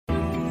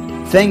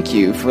Thank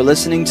you for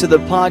listening to the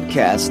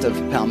podcast of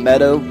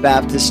Palmetto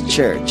Baptist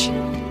Church.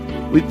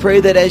 We pray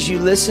that as you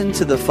listen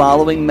to the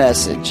following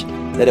message,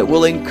 that it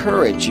will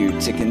encourage you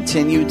to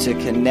continue to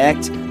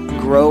connect,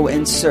 grow,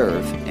 and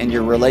serve in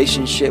your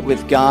relationship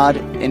with God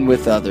and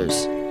with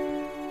others.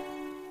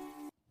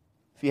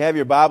 If you have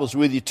your Bibles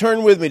with you,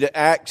 turn with me to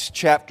Acts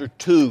chapter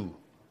 2.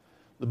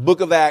 The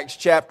book of Acts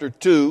chapter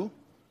 2.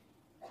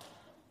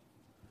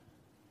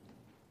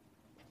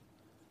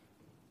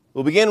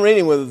 We'll begin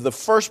reading with the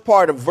first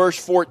part of verse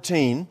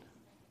 14.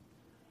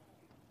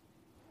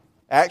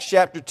 Acts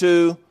chapter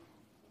 2,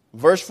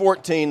 verse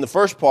 14, the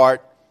first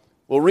part.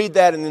 We'll read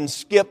that and then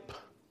skip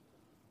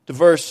to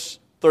verse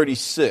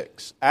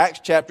 36. Acts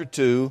chapter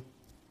 2,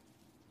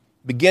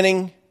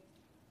 beginning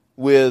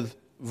with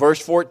verse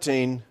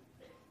 14,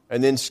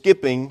 and then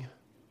skipping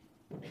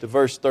to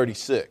verse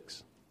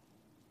 36.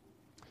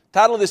 The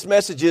title of this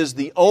message is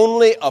The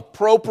Only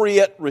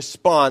Appropriate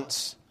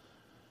Response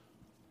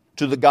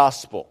to the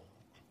Gospel.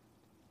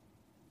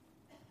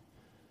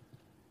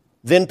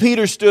 Then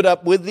Peter stood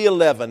up with the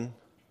 11,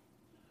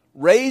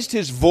 raised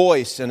his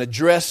voice and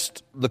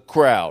addressed the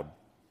crowd.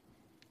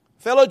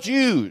 Fellow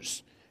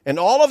Jews, and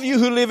all of you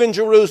who live in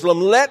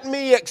Jerusalem, let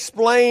me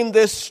explain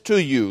this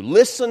to you.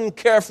 Listen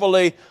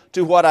carefully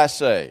to what I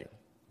say.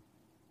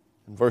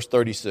 In verse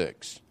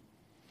 36.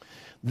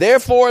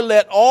 Therefore,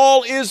 let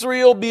all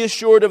Israel be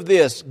assured of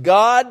this.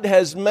 God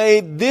has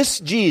made this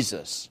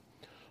Jesus,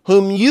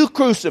 whom you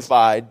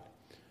crucified,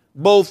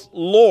 both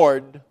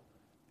Lord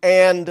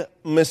and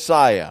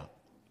Messiah.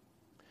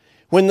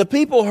 When the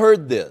people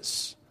heard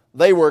this,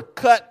 they were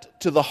cut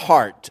to the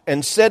heart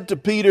and said to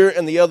Peter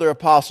and the other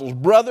apostles,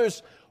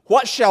 Brothers,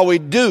 what shall we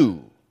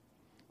do?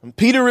 And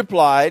Peter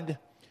replied,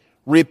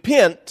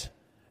 Repent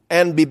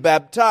and be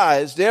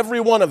baptized, every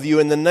one of you,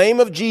 in the name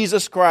of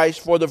Jesus Christ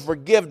for the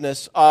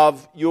forgiveness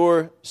of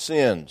your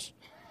sins.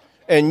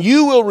 And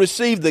you will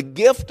receive the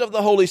gift of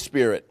the Holy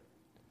Spirit.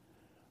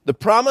 The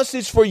promise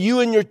is for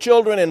you and your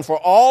children and for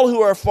all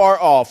who are far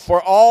off,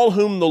 for all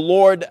whom the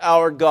Lord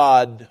our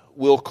God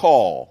will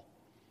call.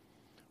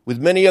 With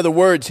many other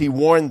words he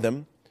warned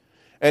them,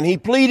 and he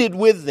pleaded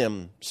with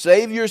them,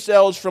 Save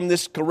yourselves from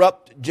this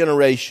corrupt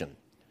generation.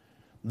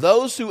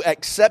 Those who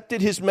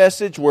accepted his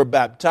message were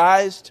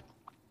baptized,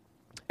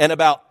 and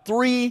about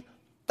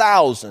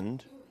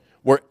 3,000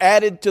 were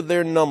added to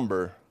their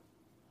number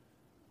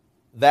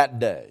that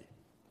day.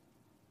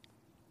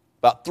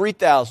 About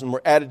 3,000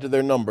 were added to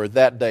their number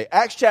that day.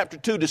 Acts chapter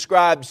 2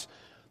 describes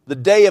the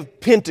day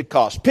of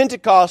Pentecost.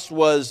 Pentecost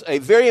was a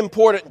very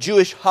important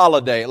Jewish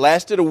holiday. It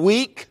lasted a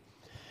week.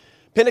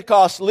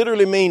 Pentecost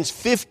literally means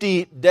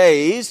 50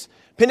 days.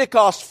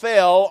 Pentecost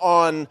fell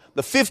on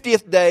the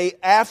 50th day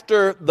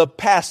after the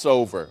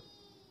Passover.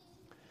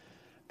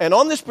 And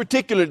on this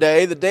particular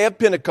day, the day of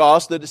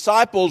Pentecost, the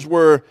disciples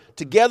were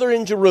together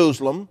in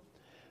Jerusalem.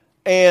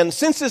 And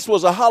since this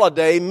was a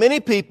holiday, many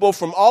people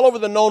from all over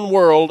the known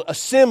world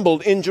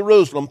assembled in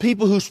Jerusalem,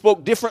 people who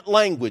spoke different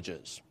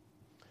languages.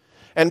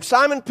 And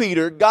Simon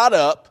Peter got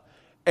up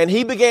and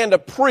he began to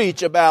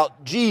preach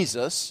about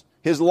Jesus,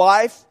 his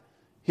life,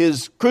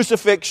 his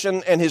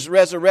crucifixion, and his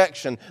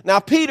resurrection. Now,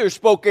 Peter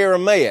spoke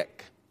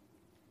Aramaic.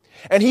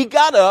 And he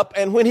got up,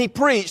 and when he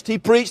preached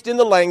in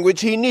the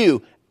language he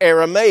knew,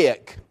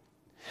 Aramaic.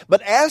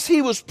 But as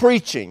he was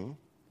preaching,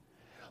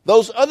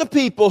 those other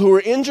people who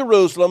were in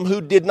Jerusalem who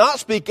did not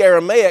speak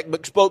Aramaic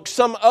but spoke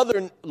some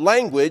other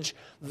language,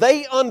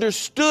 they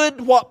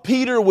understood what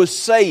Peter was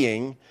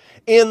saying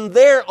in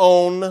their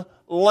own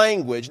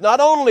language. Not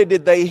only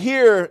did they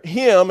hear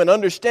him and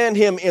understand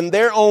him in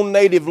their own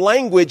native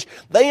language,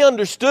 they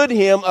understood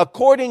him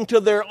according to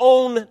their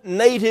own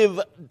native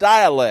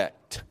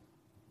dialect.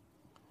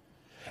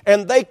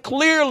 And they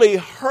clearly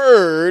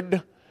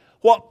heard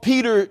what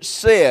Peter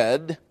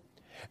said,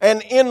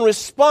 and in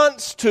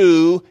response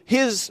to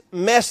his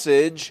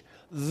message,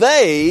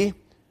 they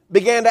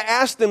began to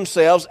ask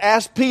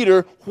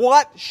Peter,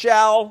 what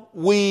shall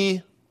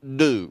we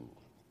do?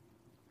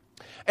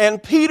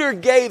 And Peter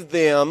gave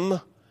them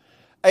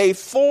a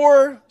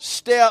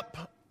 4-step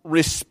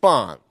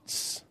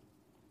response.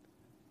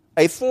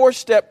 A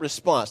 4-step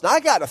response. Now, I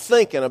got to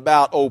thinking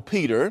about old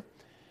Peter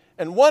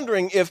and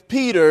wondering if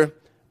Peter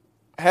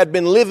had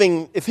been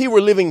living, if he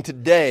were living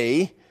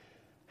today,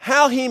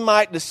 how he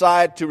might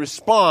decide to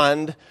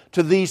respond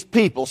to these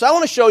people. So I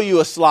want to show you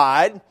a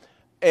slide.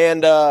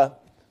 And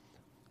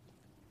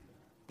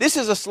this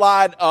is a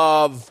slide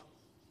of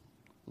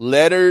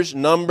letters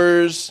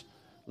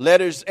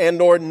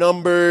and or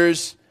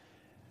numbers,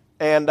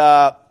 and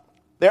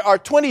there are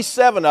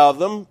 27 of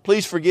them.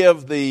 Please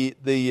forgive the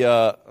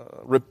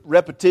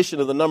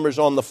repetition of the numbers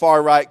on the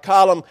far right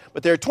column,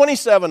 but there are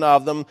 27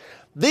 of them.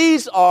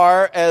 These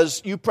are,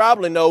 as you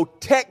probably know,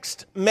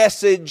 text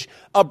message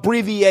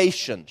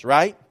abbreviations,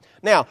 right?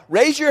 Now,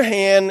 raise your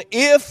hand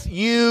if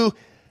you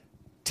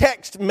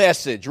text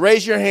message.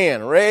 Raise your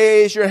hand.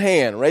 Raise your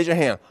hand. Raise your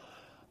hand.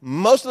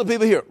 Most of the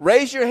people here,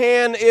 raise your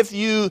hand if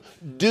you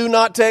do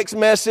not text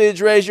message.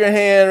 Raise your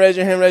hand. Raise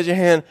your hand. Raise your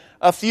hand.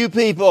 A few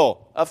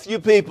people.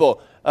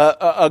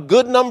 A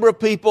good number of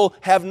people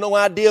have no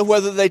idea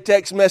whether they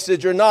text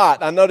message or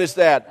not. I noticed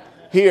that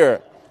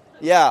here.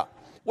 Yeah.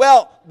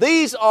 Well,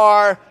 these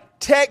are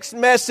text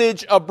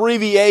message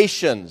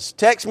abbreviations.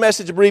 Text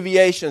message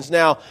abbreviations.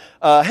 Now,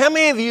 how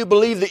many of you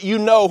believe that you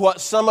know what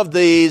some of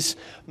these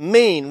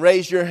mean?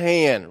 Raise your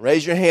hand.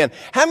 Raise your hand.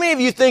 How many of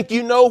you think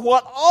you know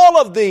what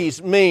all of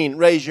these mean?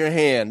 Raise your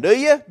hand. Do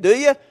you? Do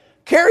you?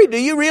 Carrie, do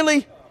you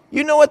really?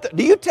 You know what?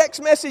 Do you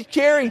text message,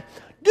 Carrie?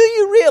 Do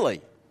you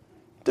really?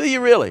 Do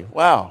you really?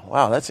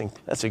 Wow, that's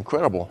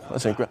incredible.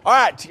 That's incredible. All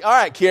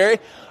right, Carrie.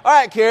 All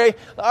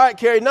right,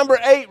 Carrie. Number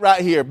 8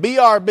 right here.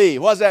 BRB.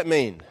 What does that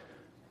mean?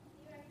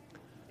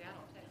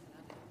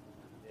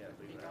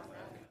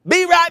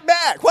 Be right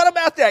back. What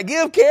about that?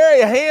 Give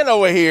Carrie a hand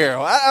over here.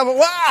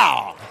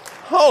 Wow.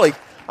 Holy.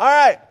 All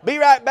right. Be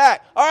right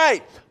back. All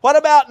right. What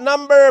about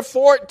number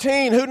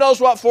 14? Who knows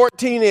what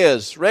 14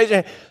 is? Raise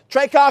your hand.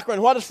 Trey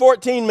Cochran, what does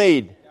 14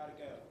 mean?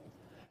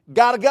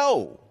 Gotta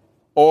go.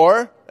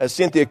 Or, as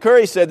Cynthia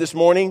Curry said this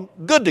morning,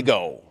 good to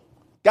go.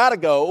 Gotta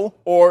go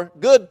or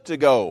good to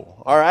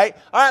go. All right.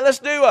 All right. Let's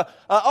do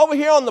over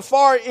here on the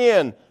far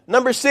end.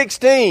 Number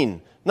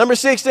 16. Number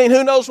 16.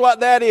 Who knows what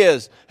that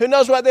is? Who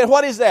knows what that?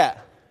 What is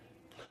that?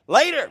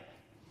 Later.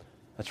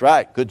 That's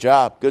right. Good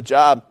job. Good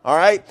job. All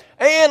right.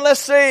 And let's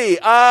see.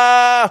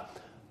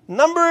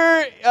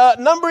 Number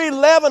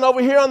 11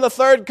 over here on the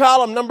third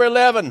column. Number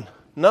 11.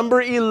 Number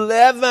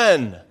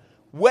 11.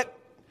 What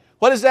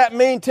does that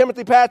mean,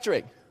 Timothy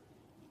Patrick?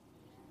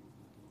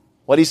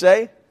 What did he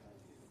say?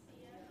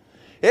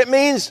 It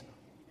means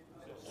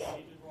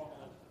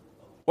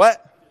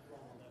what?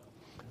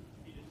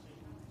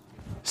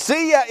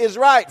 See ya is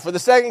right for the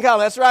second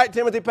column. That's right,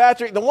 Timothy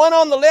Patrick. The one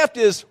on the left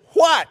is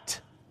what?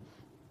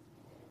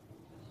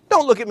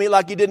 Don't look at me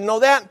like you didn't know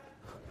that.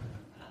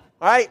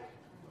 All right.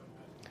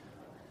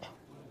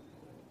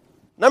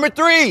 Number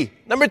 3.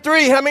 Number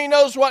 3. How many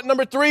knows what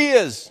number 3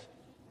 is?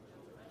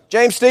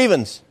 James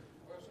Stevens.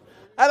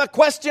 I have a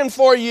question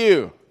for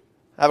you.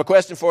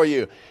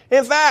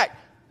 In fact,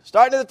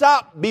 starting at the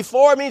top,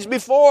 before means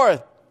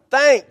before.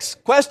 Thanks.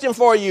 Question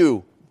for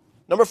you.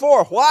 Number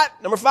 4, what?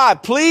 Number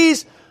 5,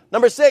 please.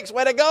 Number 6,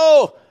 way to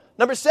go.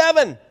 Number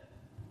 7,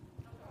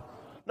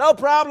 no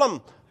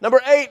problem.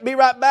 Number 8, be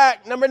right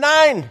back. Number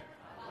 9,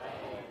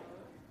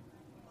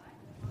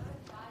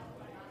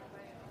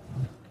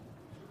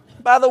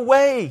 by the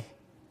way.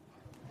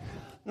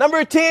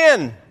 Number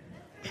 10,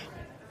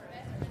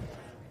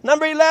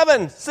 number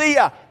 11, see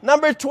ya.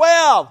 Number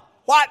 12,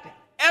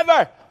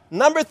 whatever.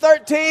 Number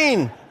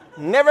 13,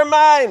 never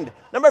mind.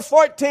 Number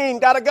 14,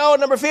 gotta go.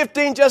 Number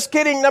 15, just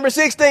kidding. Number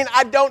 16,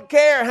 I don't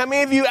care. How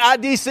many of you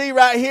IDC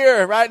right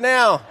here, right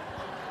now?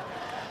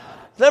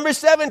 Number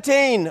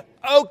 17,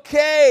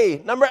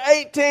 okay. Number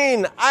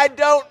 18, I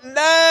don't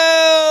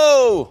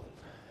know.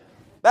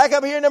 Back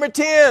up here, number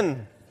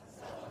 10.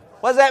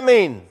 What does that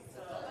mean?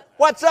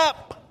 What's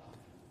up?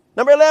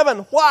 Number 11,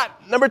 what?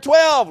 Number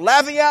 12,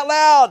 laughing out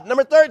loud.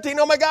 Number 13,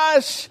 oh my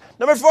gosh.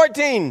 Number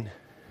 14,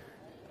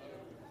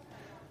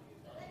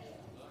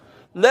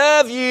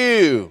 love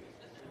you.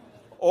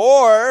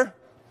 Or,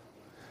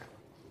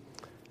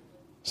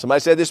 somebody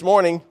said this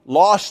morning,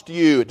 lost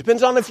you. It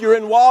depends on if you're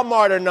in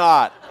Walmart or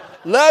not.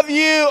 Love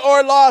you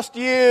or lost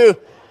you.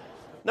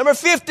 Number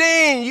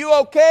 15, you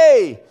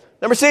okay.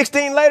 Number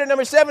 16, later.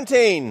 Number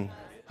 17,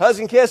 hugs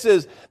and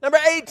kisses. Number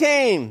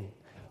 18,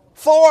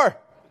 4.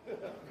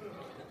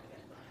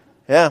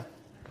 Yeah.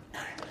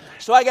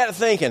 So I got to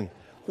thinking,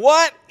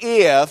 what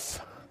if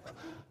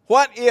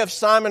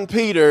Simon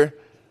Peter,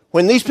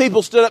 when these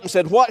people stood up and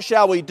said, what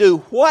shall we do?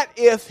 What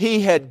if he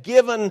had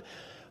given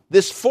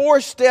this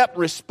 4-step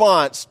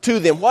response to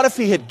them? What if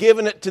he had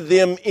given it to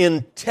them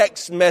in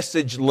text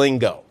message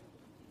lingo?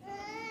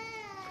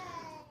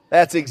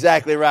 That's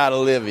exactly right,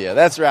 Olivia.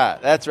 That's right.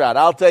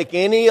 I'll take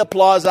any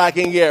applause I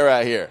can get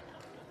right here.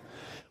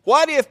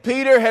 What if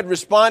Peter had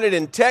responded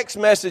in text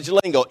message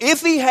lingo?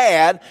 If he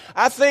had,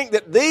 I think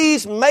that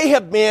these may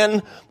have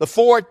been the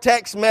 4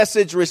 text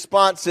message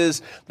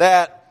responses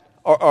that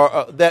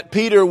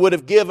Peter would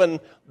have given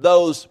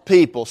those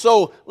people.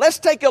 So let's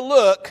take a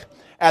look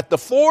at the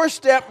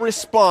 4-step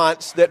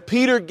response that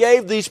Peter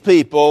gave these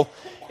people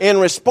in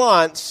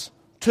response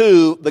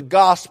to the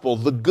gospel,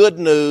 the good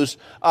news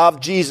of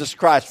Jesus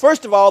Christ.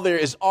 First of all, there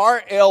is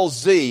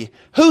RLZ.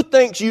 Who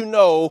thinks you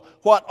know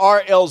what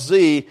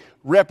RLZ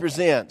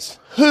represents?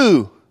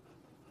 Who?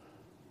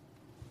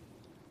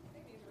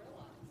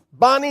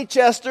 Bonnie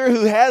Chester,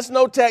 who has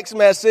no text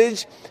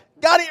message,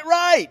 got it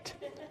right.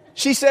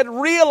 She said,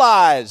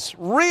 realize.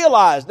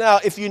 Now,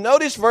 if you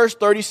notice verse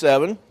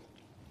 37,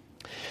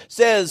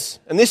 says,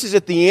 and this is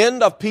at the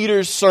end of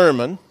Peter's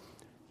sermon,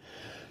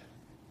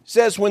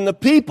 says, when the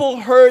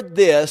people heard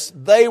this,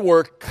 they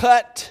were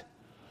cut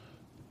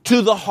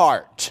to the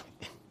heart.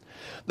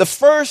 The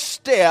first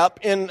step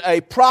in a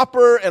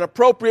proper and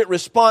appropriate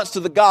response to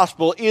the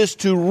gospel is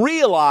to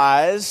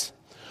realize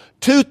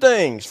 2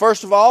 things.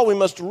 First of all, we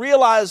must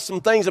realize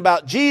some things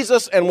about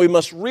Jesus, and we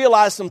must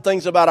realize some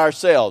things about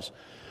ourselves.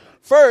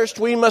 First,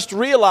 we must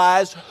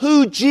realize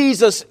who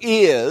Jesus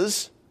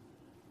is,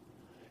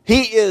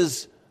 He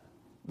is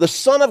the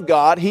Son of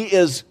God. He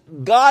is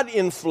God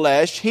in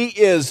flesh. He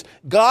is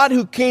God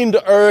who came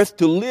to earth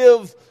to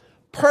live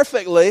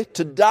perfectly,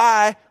 to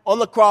die on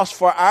the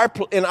cross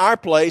in our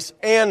place,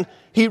 and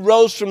He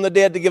rose from the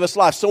dead to give us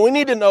life. So we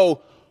need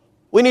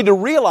to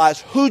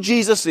realize who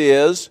Jesus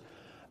is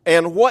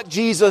and what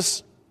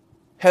Jesus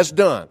has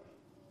done.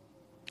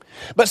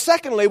 But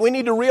secondly, we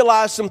need to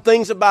realize some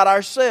things about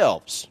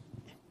ourselves.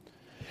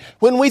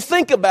 When we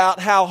think about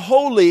how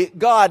holy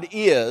God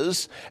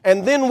is,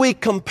 and then we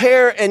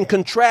compare and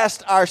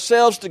contrast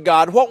ourselves to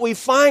God, what we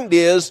find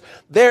is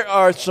there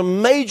are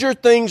some major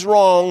things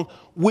wrong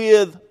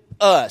with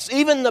us.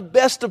 Even the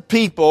best of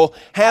people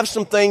have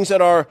some things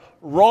that are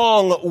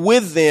wrong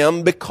with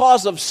them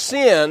because of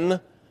sin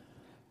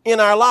in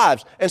our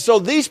lives. And so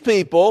these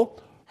people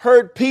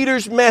heard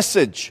Peter's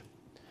message.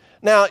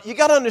 Now, you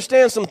got to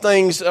understand some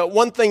things,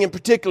 one thing in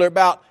particular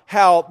about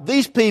how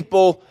these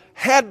people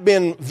had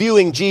been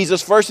viewing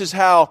Jesus versus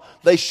how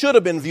they should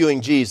have been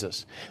viewing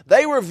Jesus.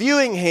 They were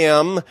viewing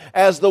Him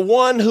as the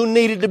one who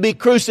needed to be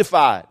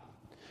crucified.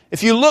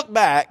 If you look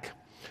back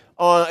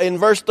in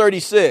verse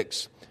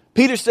 36,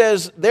 Peter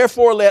says,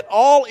 "Therefore let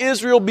all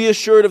Israel be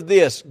assured of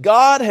this,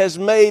 God has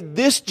made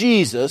this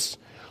Jesus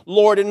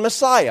Lord and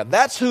Messiah."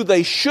 That's who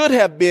they should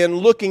have been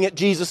looking at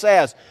Jesus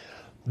as.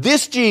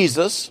 This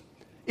Jesus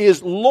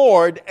is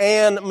Lord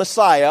and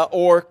Messiah,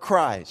 or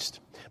Christ.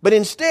 But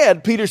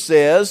instead, Peter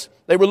says,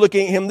 they were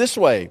looking at Him this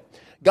way: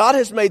 God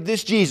has made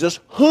this Jesus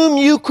whom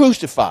you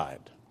crucified.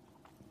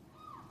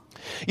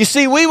 You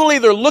see, we will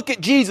either look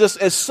at Jesus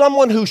as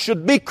someone who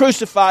should be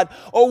crucified,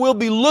 or we'll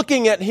be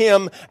looking at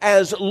Him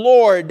as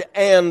Lord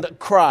and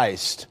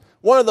Christ.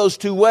 One of those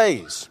two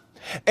ways.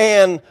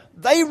 And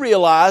they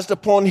realized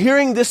upon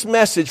hearing this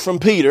message from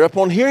Peter,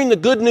 upon hearing the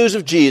good news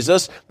of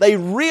Jesus, they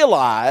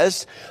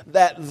realized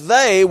that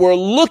they were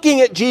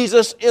looking at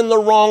Jesus in the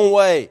wrong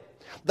way.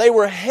 They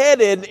were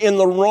headed in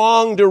the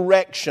wrong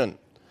direction.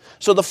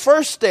 So the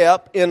first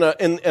step in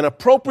an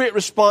appropriate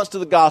response to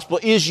the gospel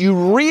is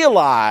you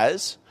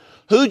realize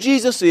who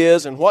Jesus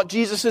is and what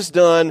Jesus has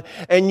done,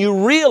 and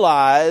you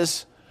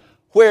realize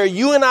where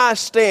you and I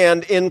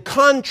stand in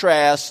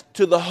contrast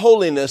to the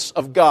holiness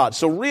of God.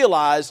 So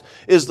realize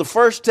is the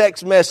first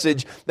text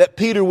message that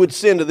Peter would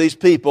send to these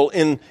people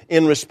in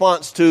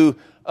response to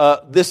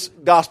this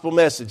gospel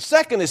message.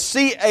 Second is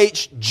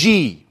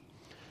CHG.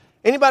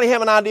 Anybody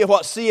have an idea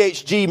what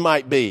CHG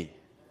might be?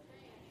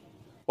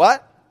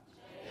 What?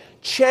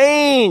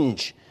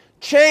 Change.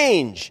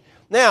 Change.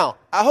 Now,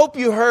 I hope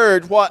you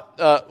heard what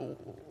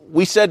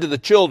we said to the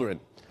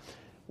children.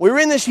 We were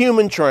in this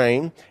human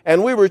train,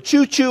 and we were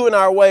choo-chooing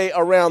our way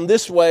around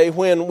this way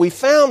when we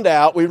found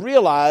out, we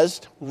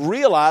realized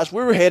we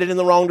were headed in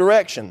the wrong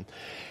direction.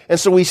 And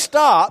so we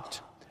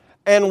stopped,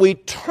 and we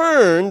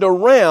turned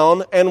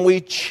around, and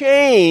we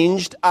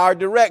changed our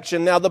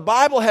direction. Now, the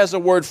Bible has a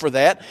word for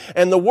that,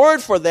 and the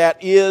word for that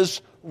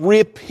is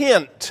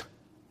repent.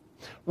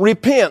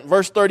 Repent,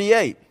 verse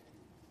 38.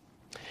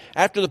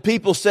 After the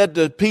people said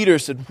to Peter,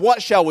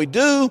 "What shall we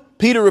do?"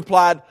 Peter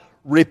replied,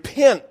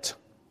 "Repent."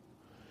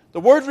 The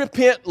word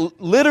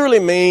repent literally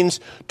means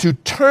to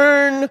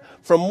turn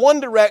from one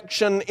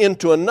direction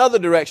into another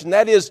direction.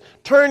 That is,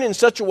 turn in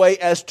such a way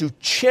as to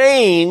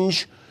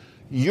change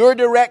your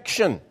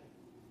direction.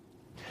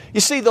 You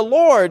see, the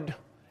Lord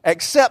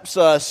accepts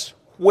us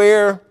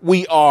where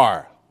we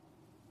are.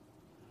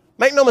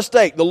 Make no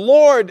mistake, the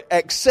Lord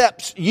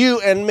accepts you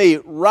and me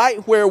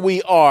right where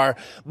we are,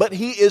 but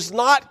He is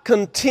not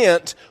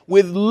content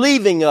with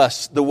leaving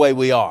us the way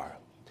we are.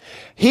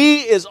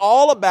 He is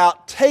all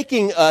about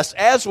taking us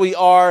as we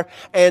are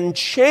and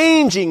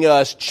changing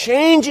us,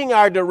 changing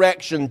our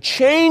direction,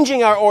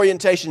 changing our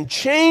orientation,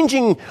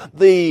 changing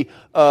the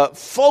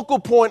focal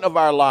point of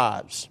our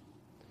lives.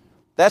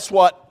 That's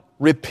what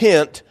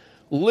repent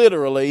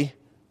literally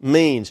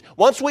means.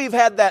 Once we've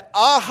had that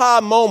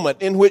aha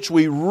moment in which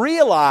we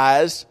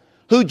realize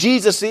who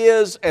Jesus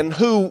is and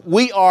who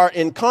we are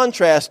in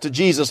contrast to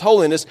Jesus'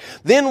 holiness,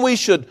 then we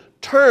should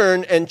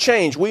turn and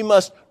change. We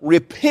must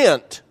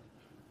repent.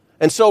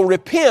 And so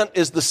repent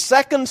is the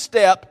second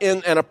step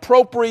in an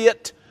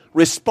appropriate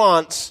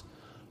response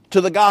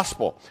to the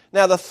gospel.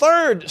 Now, the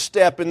third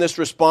step in this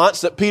response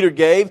that Peter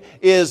gave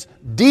is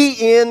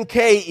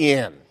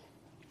DNKN.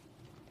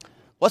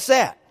 What's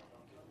that?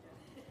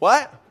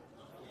 What?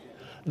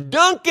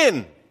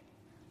 Duncan.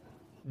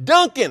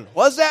 Duncan.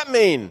 What does that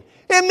mean?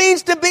 It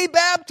means to be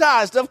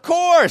baptized, of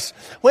course.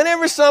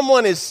 Whenever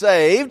someone is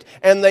saved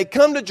and they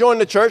come to join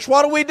the church,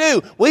 what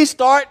do? We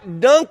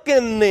start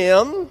dunking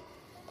them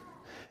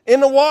in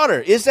the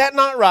water. Is that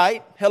not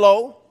right?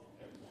 Hello?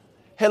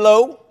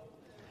 Hello?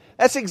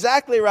 That's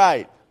exactly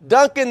right.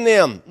 Dunking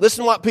them.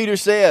 Listen to what Peter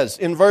says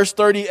in verse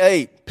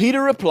 38.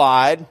 Peter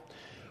replied,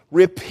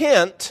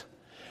 "Repent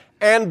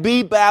and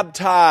be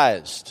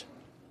baptized."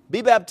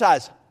 Be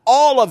baptized.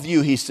 All of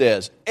you, he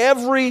says.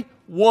 Every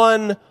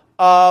one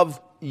of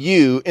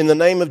you in the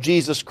name of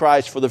Jesus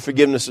Christ for the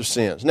forgiveness of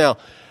sins. Now,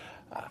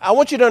 I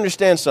want you to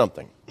understand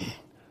something.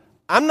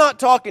 I'm not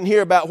talking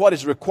here about what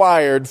is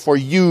required for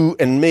you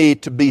and me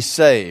to be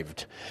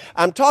saved.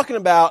 I'm talking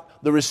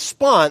about the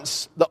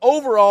response, the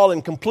overall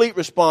and complete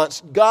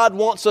response God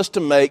wants us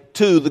to make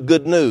to the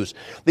good news.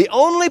 The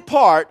only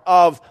part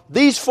of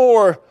these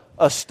four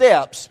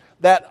steps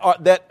that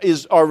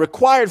are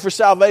required for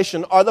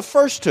salvation are the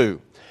first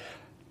two.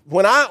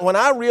 When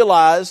I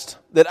realized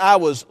that I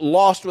was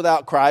lost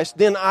without Christ,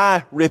 then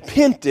I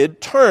repented,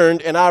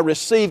 turned, and I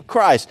received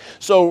Christ.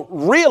 So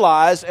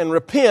realize and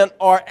repent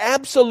are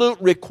absolute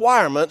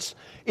requirements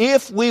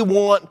if we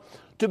want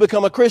to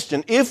become a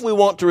Christian, if we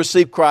want to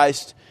receive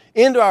Christ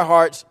into our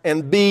hearts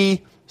and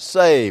be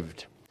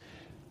saved.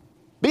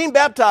 Being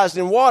baptized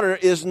in water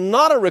is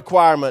not a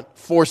requirement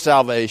for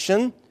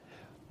salvation,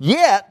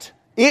 yet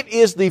it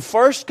is the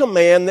first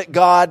command that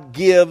God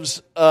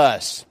gives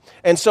us.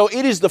 And so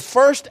it is the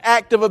first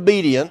act of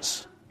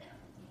obedience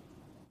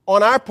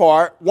on our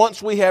part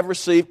once we have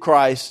received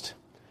Christ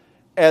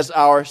as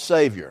our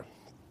Savior.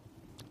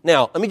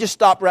 Now, let me just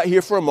stop right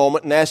here for a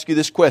moment and ask you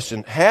this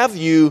question. Have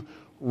you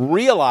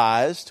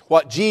realized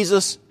what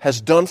Jesus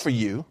has done for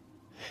you?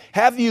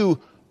 Have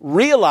you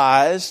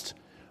realized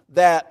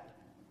that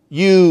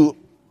you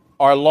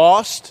are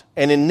lost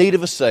and in need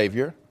of a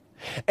Savior?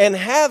 And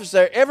has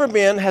there ever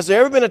been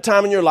a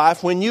time in your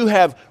life when you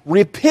have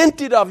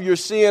repented of your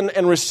sin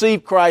and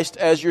received Christ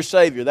as your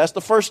Savior? That's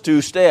the first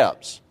two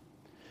steps.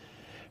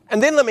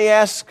 And then let me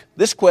ask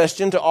this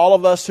question to all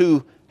of us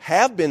who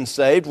have been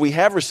saved, we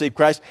have received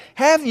Christ.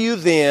 Have you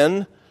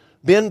then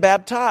been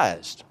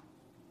baptized?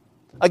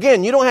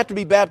 Again, you don't have to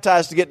be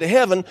baptized to get to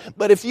heaven,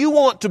 but if you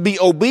want to be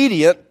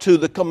obedient to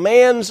the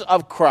commands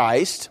of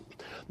Christ,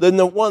 then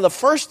one of the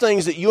first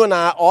things that you and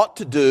I ought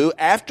to do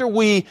after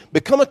we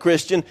become a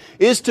Christian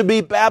is to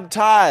be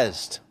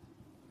baptized,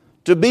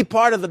 to be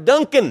part of the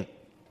Duncan.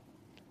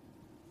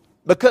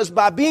 Because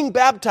by being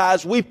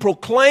baptized, we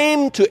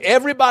proclaim to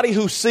everybody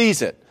who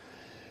sees it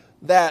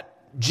that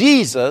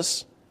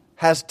Jesus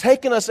has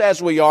taken us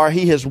as we are,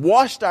 He has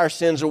washed our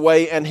sins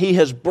away, and He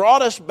has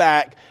brought us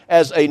back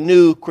as a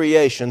new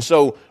creation.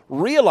 So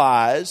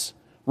realize,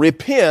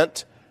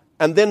 repent,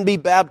 and then be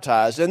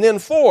baptized. And then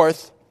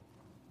fourth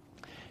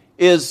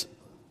is,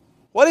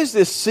 what is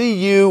this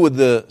CU with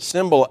the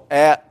symbol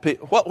at?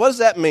 What does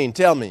that mean?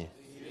 Tell me.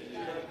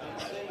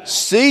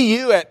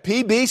 CU at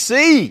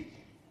PBC.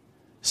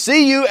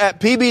 CU at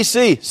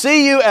PBC.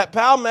 CU at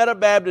Palmetto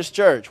Baptist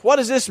Church. What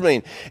does this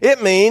mean?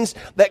 It means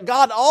that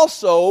God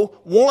also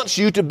wants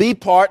you to be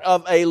part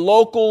of a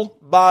local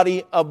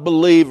body of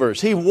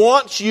believers. He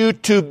wants you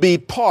to be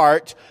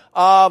part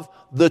of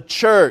the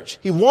church.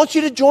 He wants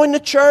you to join the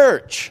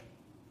church.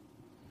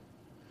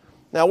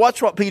 Now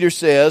watch what Peter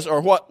says,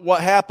 or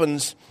what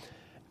happens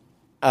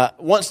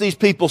once these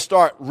people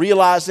start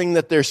realizing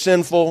that they're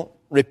sinful,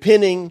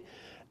 repenting,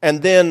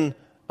 and then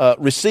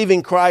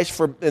receiving Christ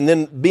and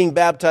then being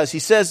baptized. He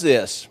says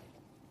this,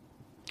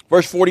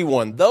 verse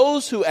 41,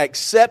 those who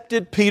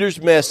accepted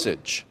Peter's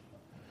message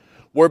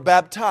were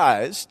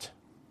baptized,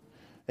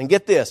 and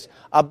get this,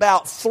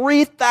 about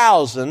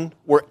 3,000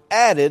 were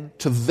added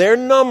to their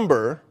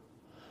number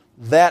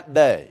that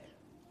day.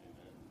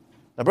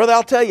 Now, brother,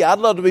 I'll tell you, I'd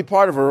love to be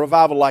part of a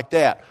revival like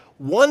that.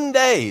 One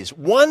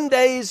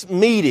day's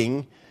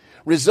meeting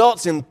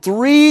results in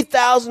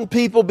 3,000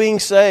 people being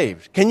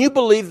saved. Can you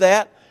believe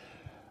that?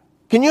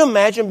 Can you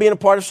imagine being a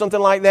part of something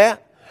like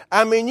that?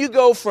 I mean, you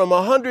go from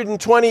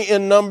 120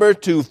 in number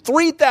to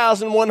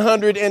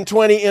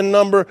 3,120 in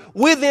number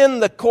within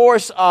the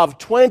course of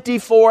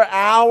 24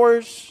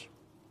 hours.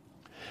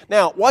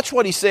 Now, watch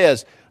what he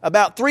says.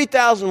 About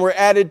 3,000 were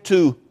added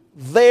to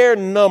their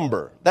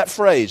number. That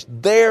phrase,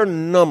 their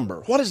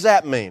number. What does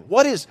that mean?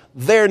 What is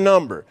their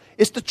number?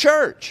 It's the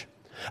church.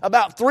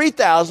 About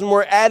 3,000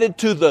 were added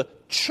to the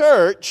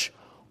church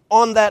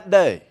on that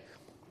day.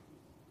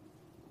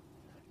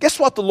 Guess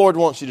what the Lord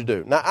wants you to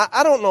do? Now,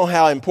 I don't know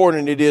how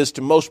important it is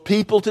to most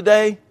people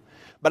today,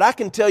 but I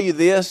can tell you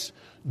this.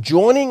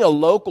 Joining a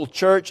local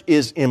church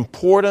is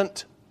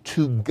important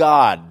to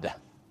God.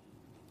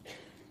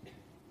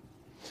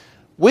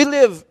 We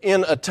live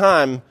in a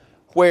time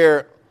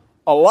where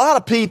a lot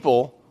of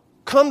people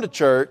come to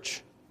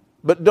church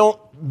but don't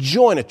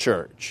join a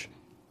church.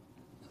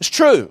 It's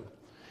true.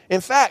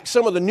 In fact,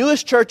 some of the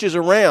newest churches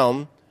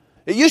around,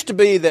 it used to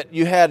be that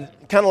you had,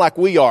 kind of like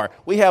we are,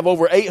 we have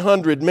over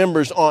 800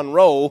 members on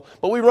roll,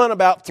 but we run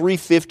about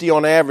 350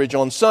 on average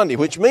on Sunday,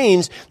 which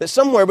means that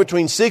somewhere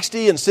between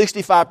 60 and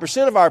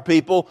 65% of our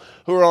people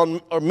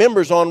who are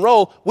members on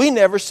roll, we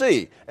never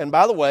see. And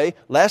by the way,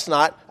 last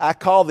night I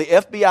called the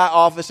FBI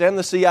office and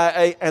the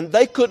CIA, and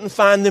they couldn't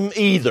find them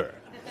either.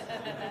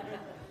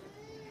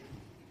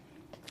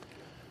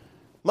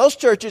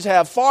 Most churches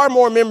have far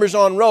more members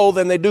on roll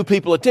than they do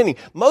people attending.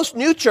 Most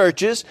new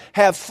churches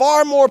have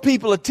far more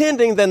people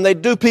attending than they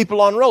do people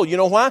on roll. You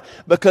know why?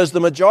 Because the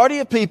majority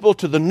of people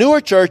to the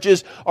newer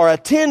churches are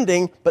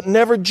attending but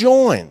never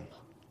join.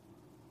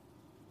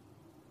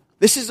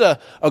 This is a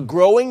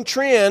growing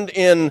trend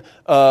in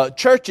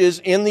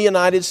churches in the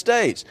United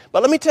States.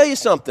 But let me tell you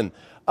something.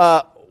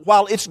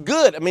 While it's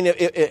good, I mean,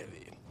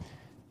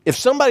 If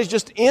somebody's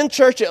just in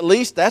church at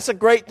least, that's a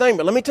great thing.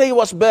 But let me tell you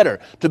what's better.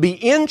 To be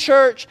in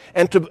church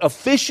and to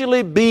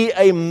officially be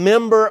a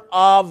member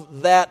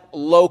of that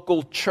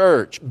local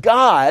church.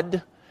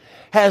 God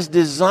has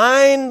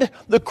designed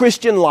the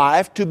Christian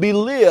life to be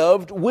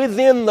lived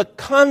within the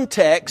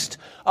context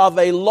of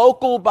a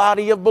local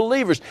body of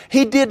believers.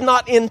 He did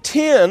not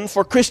intend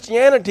for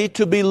Christianity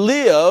to be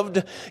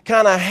lived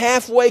kind of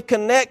halfway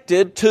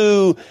connected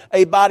to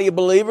a body of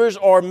believers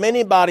or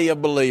many body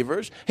of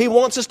believers. He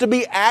wants us to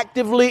be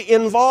actively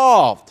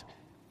involved.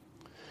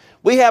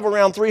 We have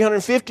around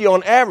 350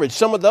 on average.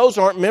 Some of those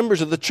aren't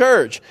members of the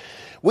church.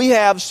 We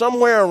have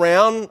somewhere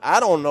around,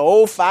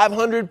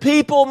 500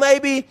 people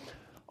maybe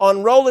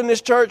on roll in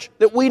this church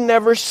that we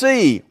never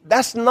see.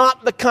 That's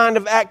not the kind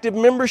of active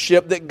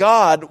membership that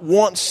God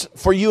wants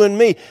for you and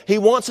me. He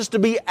wants us to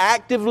be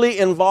actively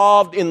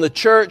involved in the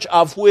church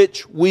of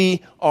which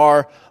we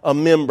are a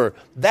member.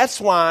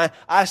 That's why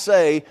I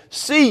say,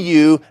 see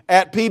you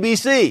at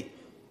PBC.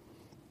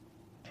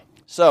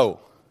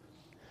 So,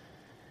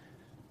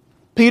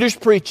 Peter's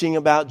preaching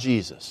about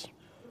Jesus.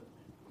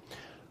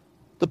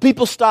 The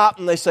people stop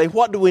and they say,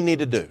 what do we need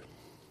to do?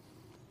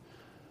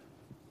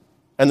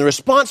 And the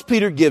response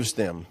Peter gives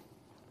them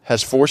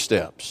has 4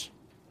 steps.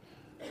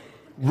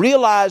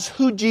 Realize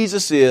who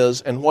Jesus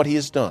is and what He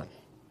has done.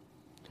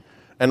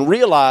 And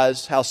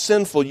realize how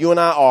sinful you and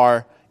I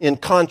are in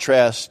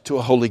contrast to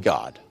a holy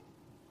God.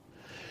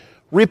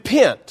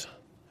 Repent.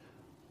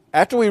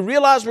 After we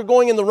realize we're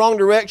going in the wrong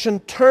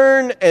direction,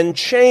 turn and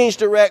change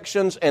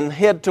directions and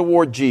head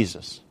toward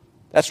Jesus.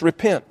 That's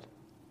repent.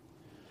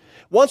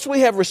 Once we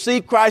have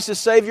received Christ as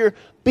Savior,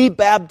 be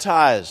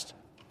baptized.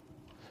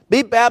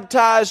 Be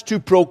baptized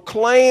to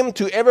proclaim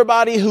to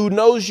everybody who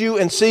knows you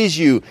and sees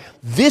you,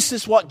 this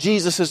is what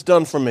Jesus has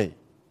done for me.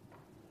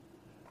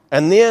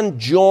 And then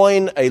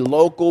join a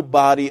local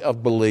body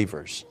of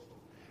believers.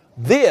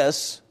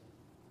 This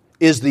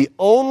is the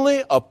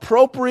only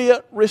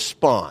appropriate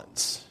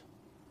response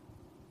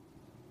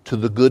to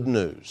the good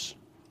news.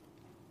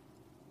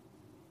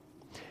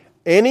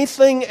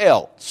 Anything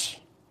else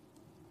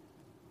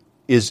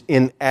is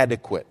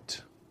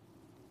inadequate.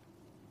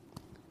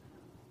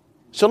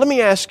 So let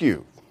me ask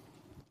you,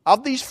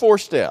 of these 4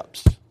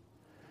 steps,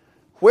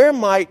 where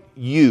might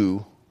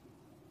you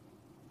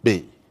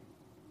be?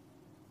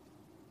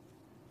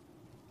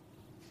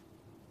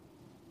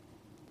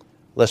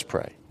 Let's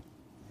pray.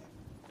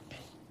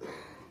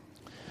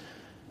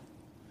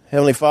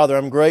 Heavenly Father,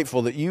 I'm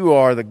grateful that you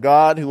are the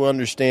God who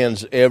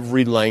understands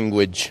every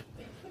language.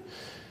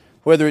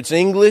 Whether it's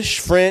English,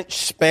 French,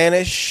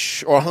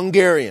 Spanish, or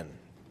Hungarian,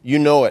 you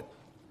know it.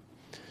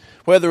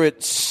 Whether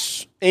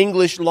it's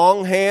English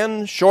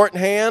longhand,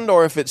 shorthand,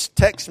 or if it's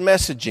text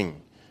messaging,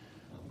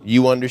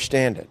 you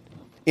understand it.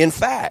 In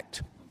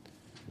fact,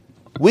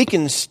 we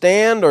can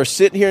stand or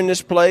sit here in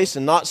this place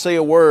and not say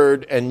a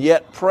word and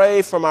yet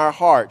pray from our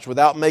hearts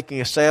without making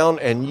a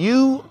sound, and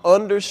you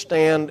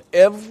understand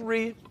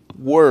every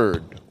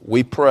word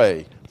we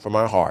pray from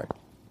our heart.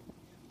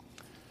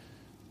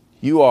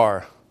 You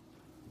are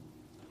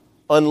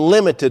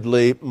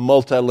unlimitedly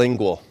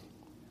multilingual.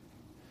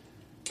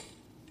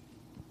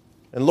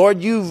 And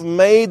Lord, you've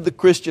made the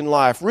Christian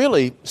life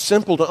really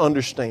simple to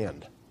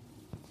understand.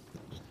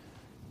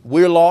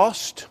 We're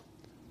lost,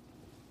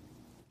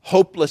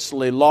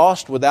 hopelessly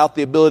lost, without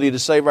the ability to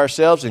save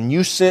ourselves, and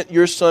you sent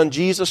your Son,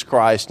 Jesus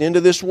Christ,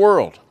 into this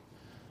world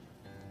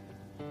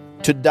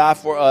to die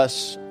for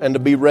us and to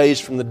be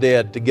raised from the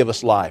dead to give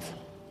us life.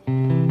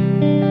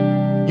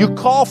 You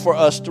call for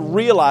us to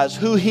realize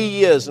who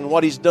He is and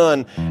what He's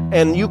done,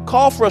 and you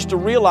call for us to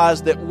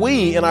realize that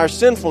we, in our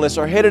sinfulness,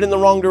 are headed in the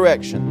wrong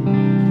direction.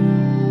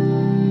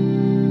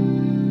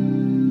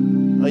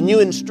 And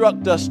you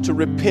instruct us to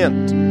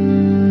repent,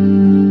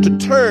 to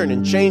turn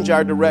and change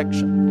our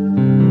direction.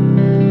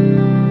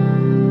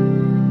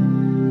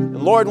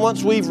 And Lord,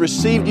 once we've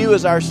received you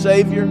as our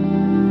Savior,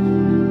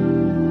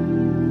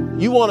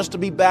 you want us to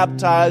be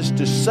baptized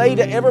to say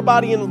to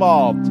everybody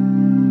involved,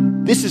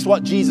 this is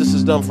what Jesus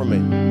has done for me.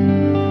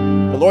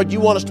 And Lord, you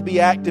want us to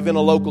be active in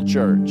a local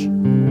church.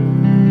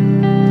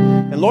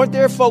 And Lord,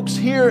 there are folks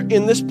here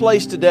in this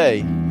place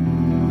today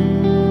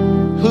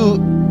who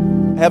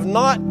have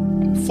not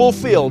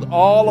fulfilled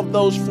all of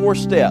those 4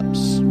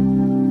 steps.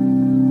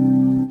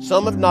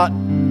 Some have not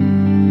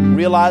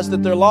realized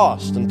that they're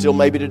lost until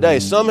maybe today.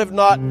 Some have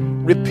not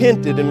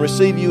repented and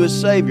received you as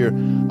Savior.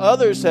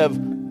 Others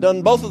have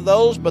done both of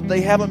those, but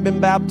they haven't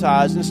been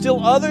baptized. And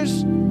still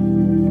others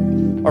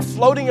are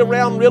floating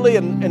around really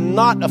and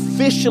not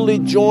officially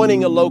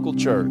joining a local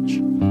church.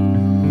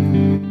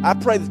 I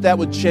pray that that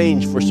would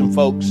change for some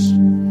folks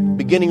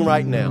beginning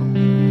right now.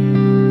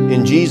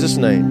 In Jesus'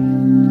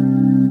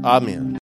 name, amen.